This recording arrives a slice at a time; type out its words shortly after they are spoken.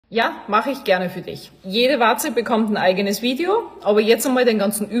Ja, mache ich gerne für dich. Jede Warze bekommt ein eigenes Video, aber jetzt einmal den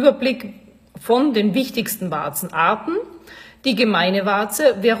ganzen Überblick von den wichtigsten Warzenarten. Die gemeine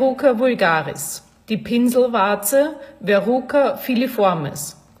Warze, Verruca vulgaris. Die Pinselwarze, Verruca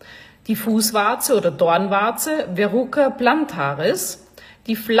filiformis. Die Fußwarze oder Dornwarze, Verruca plantaris.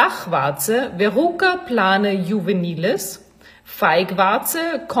 Die Flachwarze, Verruca planae juveniles. Feigwarze,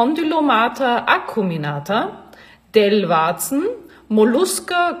 Condylomata acuminata. Dellwarzen,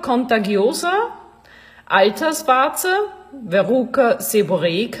 Mollusca contagiosa, Alterswaze, Verruca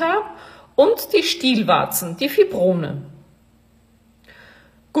seborrhoicae und die Stielwarzen, die Fibrome.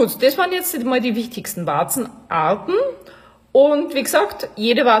 Gut, das waren jetzt mal die wichtigsten Warzenarten. Und wie gesagt,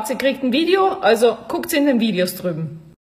 jede Warze kriegt ein Video, also guckt in den Videos drüben.